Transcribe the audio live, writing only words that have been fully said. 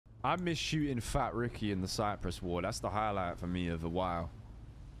I miss shooting Fat Ricky in the Cypress war. That's the highlight for me of a while.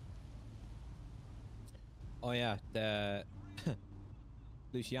 Oh yeah, the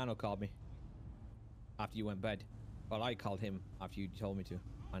Luciano called me after you went bed. Well, I called him after you told me to,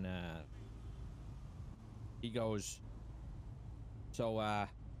 and he goes, "So,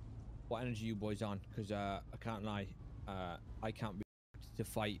 what energy you boys on? Because I can't lie, I can't be to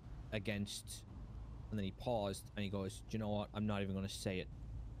fight against." And then he paused and he goes, "Do you know what? I'm not even gonna say it."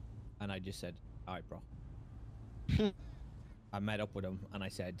 And I just said, "All right, bro." I met up with him and I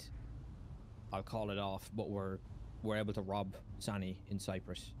said, "I'll call it off, but we're able to rob Sani in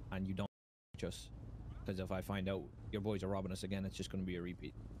Cypress, and you don't us, because if I find out your boys are robbing us again, it's just going to be a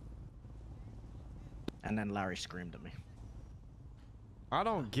repeat." And then Larry screamed at me. I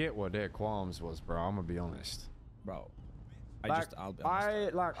don't get what their qualms was, bro. I'm gonna be honest, bro. I'll be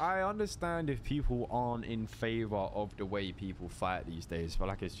honest. I understand if people aren't in favor of the way people fight these days, but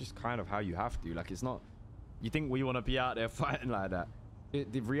like it's just kind of how you have to. Like it's not. You think we want to be out there fighting like that?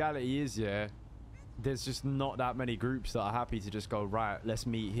 The reality is, yeah, there's just not that many groups that are happy to just go, right, let's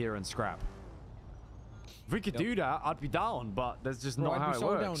meet here and scrap. If we could do that, I'd be down, but that's just not how it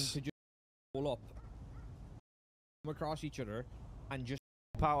works. Down to just pull up, come across each other, and just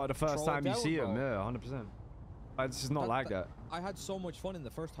power the first time you see them. Yeah, 100%. It's just not like that. I had so much fun in the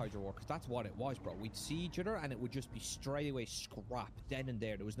first Hydra War because that's what it was, bro. We'd see each other and it would just be straight away scrap, then and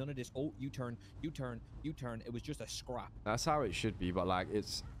there. There was none of this, oh, you turn, you turn, you turn. It was just a scrap. That's how it should be, but like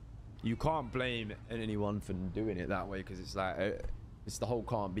you can't blame anyone for doing it that way because it's like it's the whole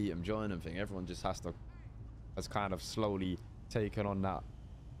can't beat them, join them thing. Everyone just has kind of slowly taken on that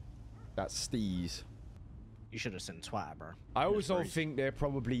steez. You should have sent Twitter, bro. I also think they're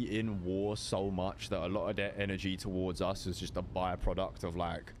probably in war so much that a lot of their energy towards us is just a byproduct of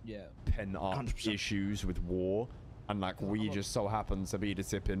like pent up 100%. Issues with war, and like we just so happen to be the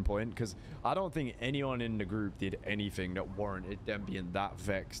tipping point. Because I don't think anyone in the group did anything that warranted them being that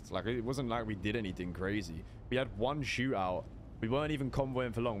vexed. Like it wasn't like we did anything crazy. We had one shootout. We weren't even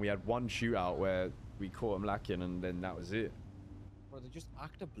convoying for long. We had one shootout where we caught them lacking, and then that was it. Bro, they just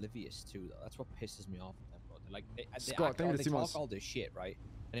act oblivious too, though. That's what pisses me off. Like they talk all this shit, right?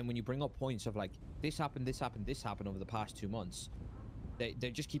 And then when you bring up points of like this happened, this happened, this happened over the past 2 months, they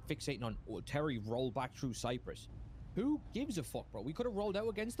just keep fixating on, oh, Terry rolled back through Cypress. Who gives a fuck, bro? We could have rolled out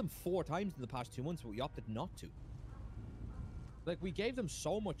against them 4 times in the past 2 months, but we opted not to. Like we gave them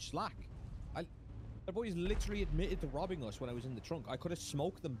so much slack. The boys literally admitted to robbing us when I was in the trunk. I could have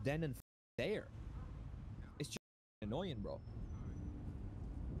smoked them then and there. It's just annoying, bro.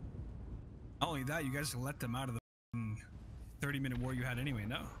 Not only that, you guys let them out of the 30-minute war you had anyway,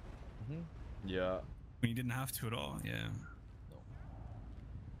 no? Yeah. When you didn't have to at all, yeah. No.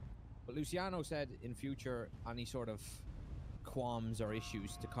 But Luciano said in future, any sort of qualms or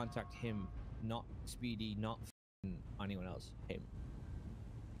issues to contact him, not Speedy, not anyone else, him.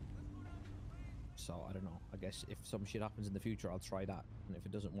 So, I don't know. I guess if some shit happens in the future, I'll try that. And if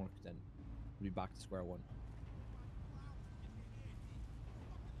it doesn't work, then we'll be back to square one.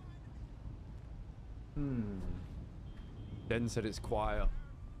 Ben said it's quiet.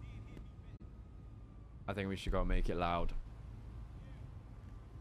 I think we should go make it loud.